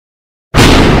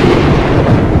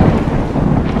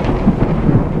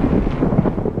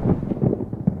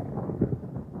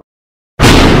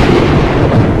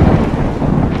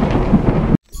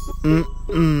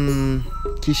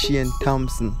Kishane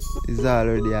Thompson is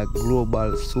already a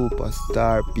global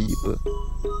superstar, people.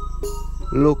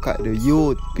 Look at the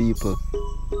youth, people.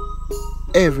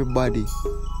 Everybody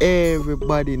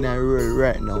in the world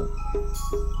right now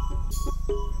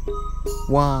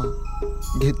want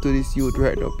get to this youth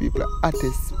right now, people.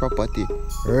 Artist property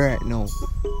right now.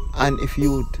 And if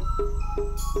youth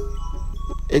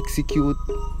execute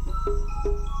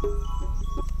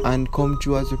and come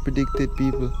true as we predicted,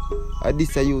 people,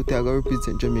 this a youth are going to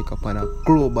represent Jamaica on a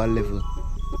global level.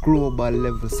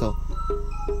 So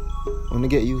when you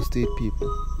get used to it, people,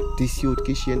 this youth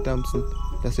Kishane Thompson,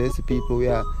 that's why the people we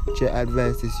are try to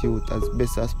advise this youth as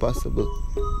best as possible.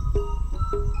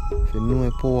 If you know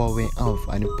the power we have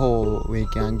and the power we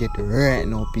can get right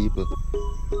now, people,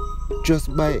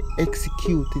 just by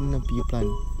executing the people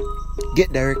and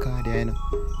get the record there, you know,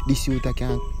 this youth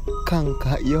can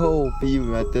conquer. Yo,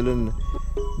 people, I tell you,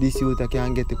 this youth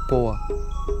can get the power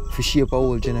to shape a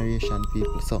whole generation,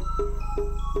 people. So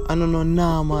I don't know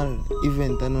normal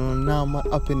event, I don't know normal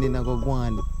happening I go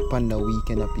on on the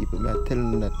weekend of people. I tell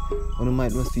them that when you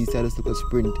might not see it's just like a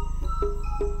sprint.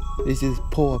 This is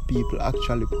power, people,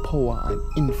 actually power and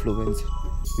influence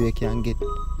we can get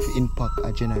to impact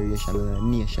a generation and a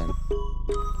nation.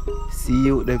 See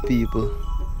you the people,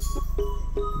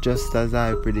 just as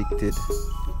I predicted.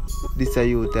 This is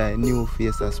youth a new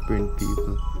face of sprint,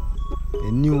 people.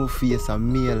 A new face of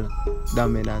male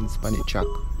dominance on the track.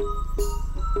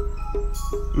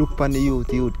 Look on the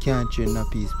youth can't train a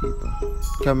piece, people.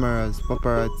 Cameras,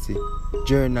 paparazzi,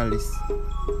 journalists,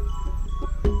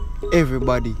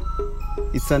 everybody.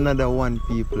 It's another one,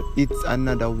 people. It's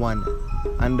another one.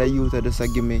 And the youth are just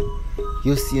give me,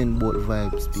 you're seeing both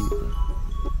vibes, people.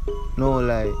 No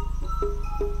lie.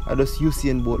 I just you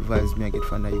seeing both vibes me I get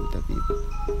from the youth of people.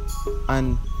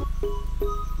 And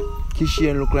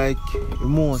Kishane look like the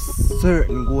most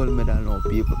certain gold medal now,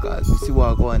 people, because we see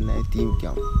what going on in the team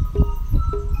camp.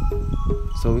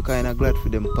 So we kind of glad for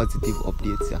them positive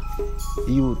updates, yeah.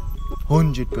 Youth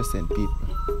 100% people,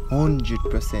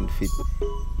 100% fit.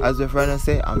 As my friend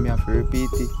say, I'm here to repeat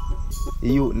it. The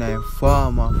youth now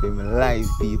farm of him live,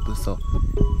 people. So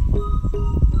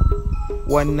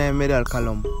one nine medal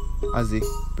column as they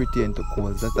pretend to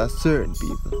cause that are certain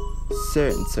people,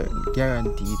 certain,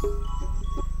 guaranteed.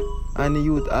 And the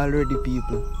youth already,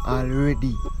 people,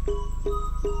 already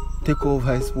take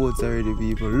over sports already,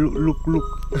 people. Look.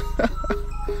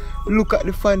 Look at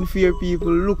the fanfare,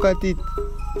 people. Look at it.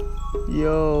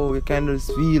 Yo, we can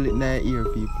just feel it in our ear,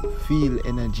 people. Feel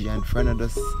energy and Frana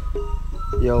just.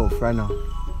 Yo, Frana.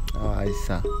 It's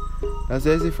that's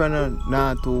why I say Frana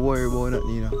not to worry about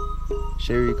nothing, you know.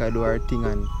 Sherry can do her thing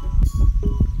and.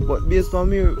 But based on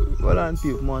me, well, and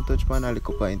people want to touch on a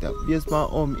little point. Based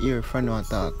on ear, Frana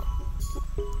talk.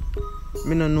 I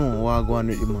don't know what going on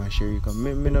with the man, Sherry. I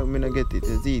don't get it.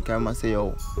 You see, because I say,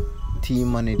 yo,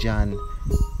 team manager and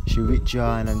she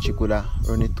withdraw and she could have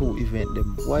run a 2 event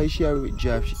them. Why she a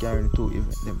withdraw if she can run a 2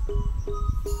 event them?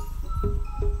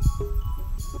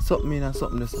 Something that's a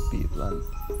people, and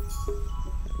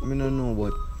I don't know,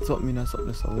 but something that's a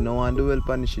we don't want to do well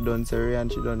pan she done sorry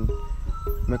and she done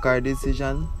make her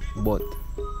decision, but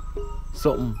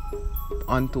something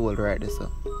untold right there, so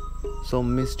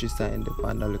some mystery sign the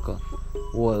pan the little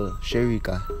whole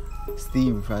Sherika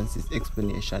Steve Francis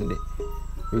explanation there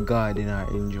regarding her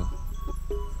injury.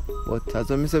 But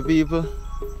as I say, people,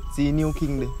 see new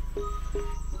king there.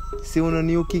 See one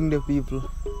new king there, people.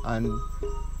 And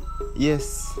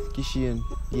yes, Kishane,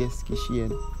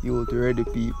 you ready,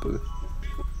 people.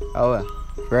 Our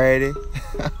Friday.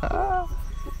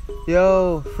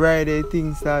 Yo, Friday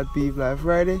thing start, people. Like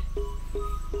Friday.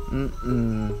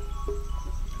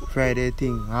 Friday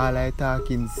thing. All I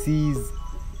talking sees.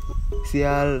 See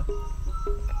all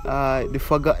the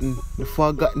forgotten.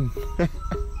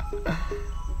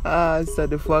 So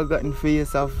the forgotten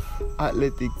face of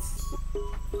athletics.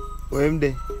 Where am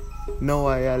they? Now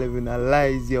I living a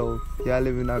lies, yo. You are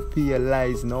living a pure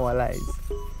lies, no lies.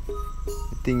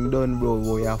 The thing done, bro.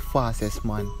 Boy, you're fastest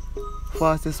man.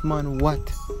 Fastest man,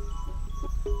 what?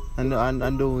 And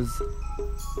those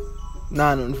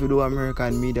nothing to do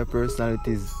American media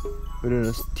personalities. We don't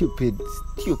know stupid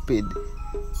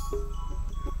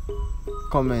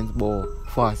comments about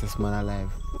fastest man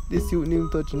alive. This youth new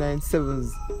touch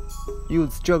 9.7s.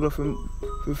 Youth struggle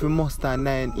for muster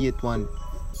 9.81.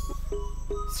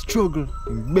 Struggle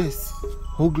in best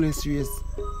ugliest race.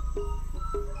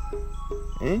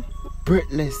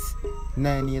 Breathless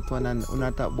 9.81 and when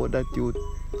I talk about that youth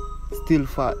still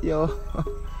fat, yo.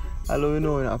 I don't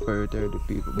know in operator the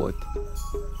people, but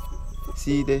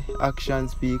see the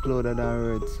actions speak louder than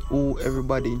words. Who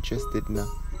everybody interested now?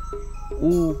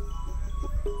 Who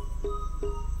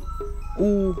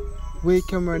where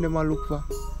camera them a look for?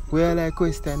 Where I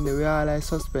question them, where I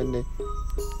suspend them.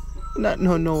 Not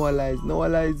no lies. No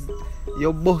lies.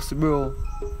 Your boss, bro.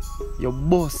 Your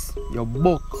boss. Your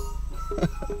buck.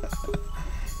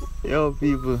 Yo,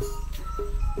 people.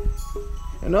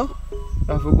 You know?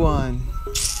 I have to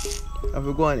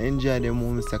go and enjoy the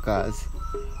moments because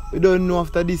we don't know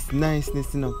after this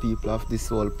niceness, people, of this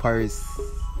whole Paris.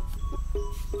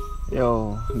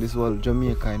 Yo, this whole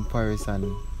Jamaica and Paris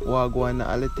and what go on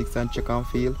analytics and check and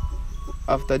feel.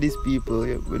 After these people,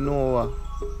 we know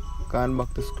going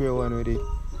back to square one with it.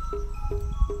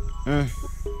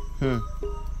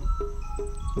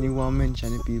 You want to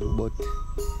mention the people, but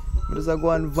I just go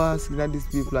and bask in these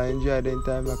people and enjoy their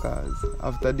time because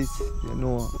after this, you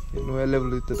know a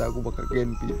level to go back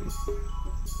again, people.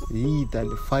 The heat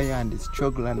and the fire and the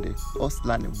struggle and the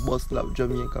hustle and the bustle of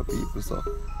Jamaica people. So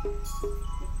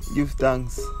give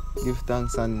thanks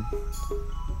and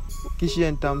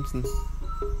Kishane Thompson.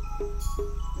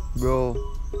 Bro,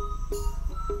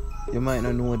 you might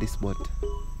not know this, but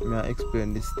may I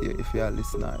explain this to you if you are a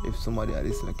listener, if somebody a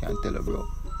listener can tell you, bro.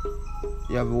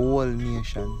 You have a whole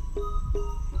nation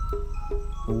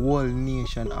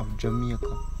of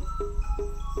Jamaica.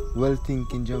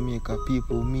 Well-thinking Jamaica,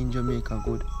 people who mean Jamaica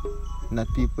good. Not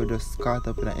people just caught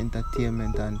up in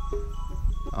entertainment and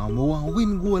we want to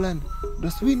win goal and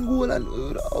just win goal and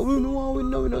we don't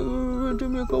want to win now,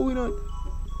 Jamaica win on.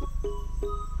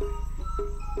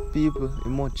 People are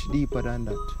much deeper than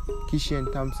that.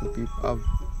 Kishane Thompson people have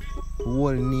a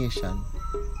whole nation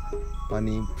on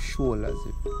his shoulders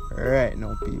right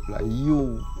now, people. Like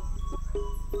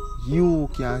you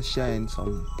can shine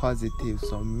some positive,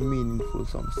 some meaningful,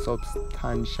 some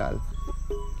substantial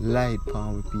light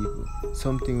upon with people.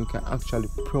 Something we can actually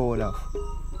proud of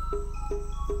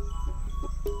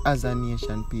as a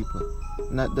nation, people.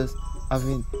 Not just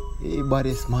having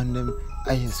baddest man them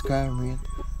highest crime rate,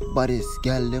 baddest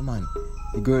girl them and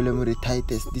the girl them with the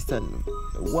tightest this and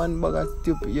one bag of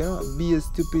stupid, be a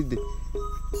stupid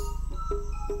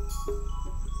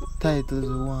titles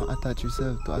you want to attach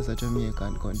yourself to as a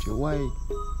Jamaican country. Why?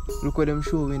 Look what them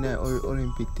show in the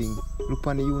Olympic thing. Look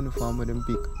on the uniform with them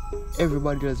pick.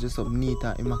 Everybody dress up neat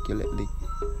and immaculately.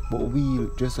 But we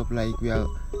dress up like we are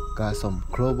got some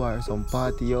club or some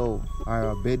party or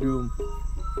a bedroom.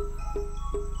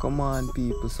 Come on,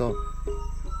 people. So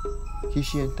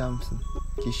Kishane Thompson.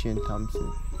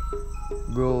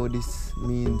 Bro, this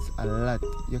means a lot.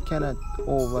 You cannot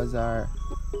over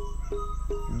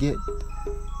get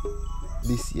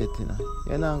this yet,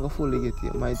 You're not gonna fully get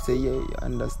it. You might say, yeah, you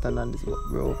understand on this, but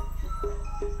bro,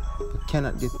 you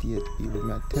cannot get it yet,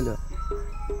 people. I tell you,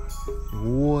 the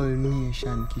whole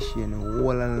nation Kishane, the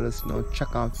whole of us now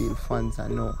track and field fans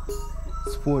and now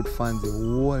sport fans, the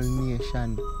whole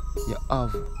nation you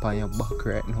have on your back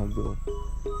right now, bro.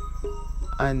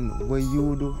 And what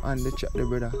you do on the chat, the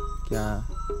brother, can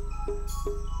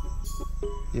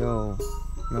I'm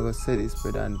gonna say this,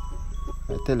 brother, and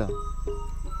I tell you,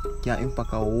 can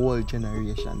impact a whole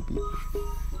generation, people.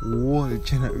 Whole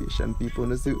generation, people.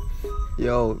 No see,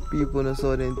 people no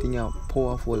saw anything a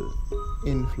powerful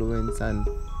influence and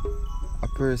a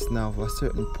person have a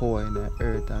certain power in the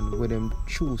earth, and when them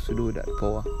choose to do that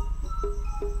power,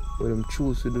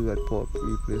 people.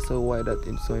 So why that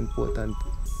is so important?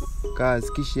 Because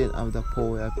Kishane have the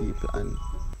power of people, and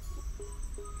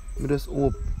we just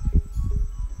hope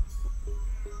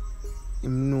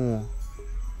him know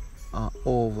and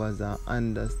overs and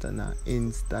understand and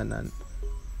instant and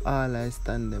all I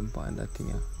stand them on that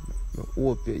thing. I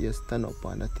hope you stand up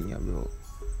on that thing, bro.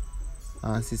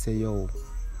 And she say,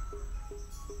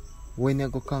 when you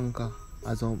go conquer,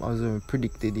 as I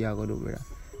predicted you go do, brother.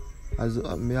 As I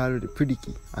already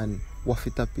predicted and waff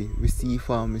it up, we see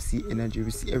farm, we see energy,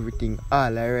 we see everything,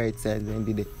 all the right sides when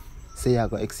did it say you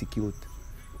go execute.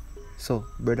 So,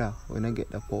 brother, when I get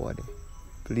the power there,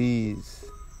 please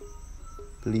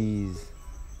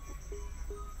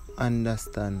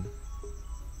understand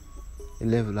the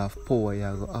level of power you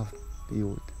have,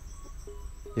 youth.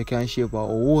 You can shape a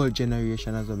whole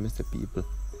generation as a Mr. People.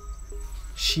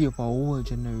 Shape a whole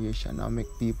generation and make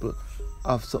people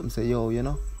have something to say, we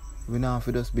don't have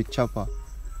to just be chopper.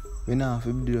 We don't have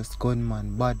to be just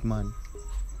gunman, bad man,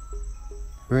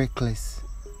 reckless,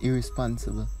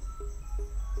 irresponsible.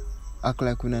 Act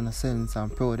like we don't have sense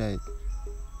and proud of it.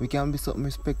 We can be something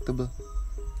respectable.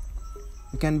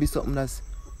 We can be something that's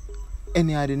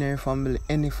any ordinary family,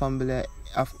 any family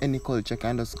of any culture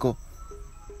can just go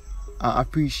and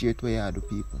appreciate where you are the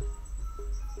people.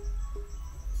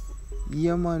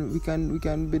 Yeah, man, we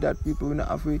can be that people. We don't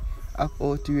have to act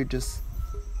outrageous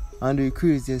And the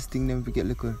craziest thing, them we get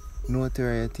little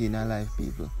notoriety in our life,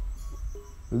 people.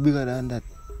 We're bigger than that.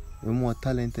 We're more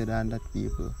talented than that,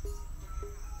 people.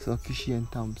 So Kishane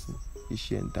Thompson,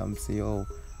 yo,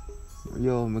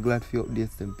 I'm glad for you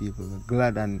updates them, people. I'm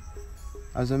glad, and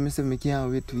as I say, I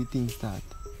can't wait till things start.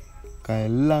 Because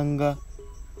longer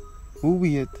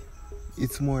we wait,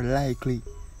 it's more likely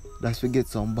that we get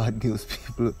some bad news,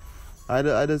 people. I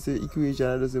don't say equation,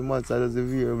 I don't say maths, I don't say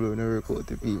variable when I work out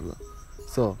to people.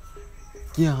 So,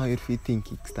 can't wait for things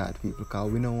kickstart, people,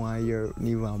 because we don't want to hear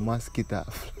even mosquito.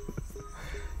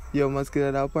 Yo,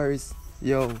 mosquito at Paris.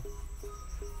 Yo,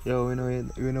 we don't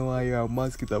want to hear a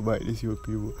mosquito bite this year,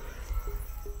 people.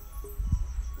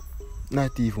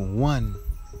 Not even one.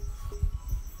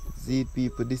 See it,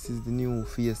 people, this is the new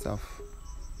face of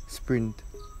sprint.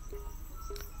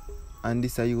 And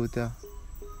this is youth.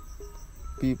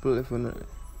 People,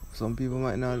 some people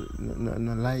might not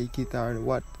like it or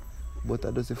what, but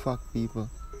that does a fact, people.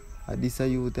 And this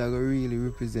is youth that really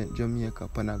represent Jamaica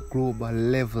on a global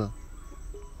level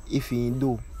if he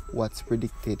do what's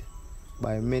predicted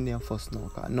by many of us now.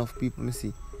 Cause enough people me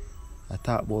see I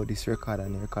talk about this record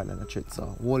and the threat, so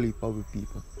whole heap of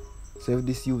people. So if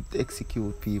this youth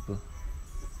execute, people,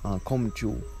 and come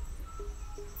through,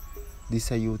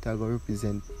 this youth are going to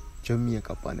represent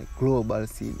Jamaica on a global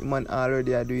scene. The man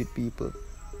already do it, people.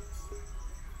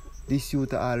 This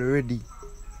youth are already,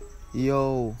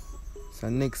 yo, it's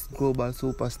the next global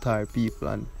superstar, people.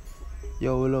 And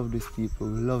yo, we love these people,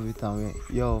 we love it, and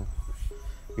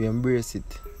we embrace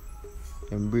it.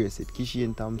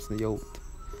 Kishane Thompson, youth,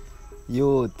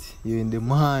 you in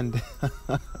demand.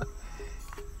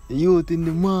 Youth in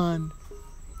demand.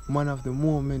 Man of the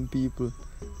moment, people.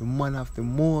 The man of the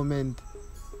moment.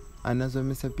 And as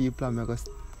I say, people, I'm going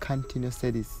to continue to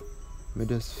say this. I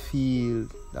just feel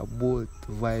that both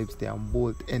vibes there and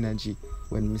both energy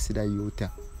when I see that youth.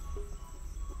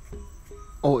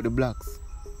 Oh, the blacks.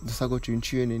 Just I go through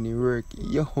training in work.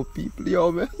 Yo, people,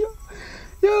 yo, man.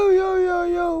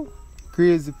 Yo.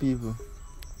 Crazy people.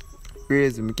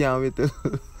 Crazy. I can't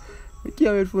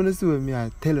wait for the see what me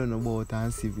I tell you about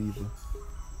and see, people.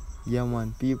 Yeah,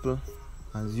 man, people.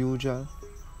 As usual.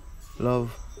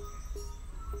 Love.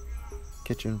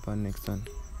 Catch you on the next one.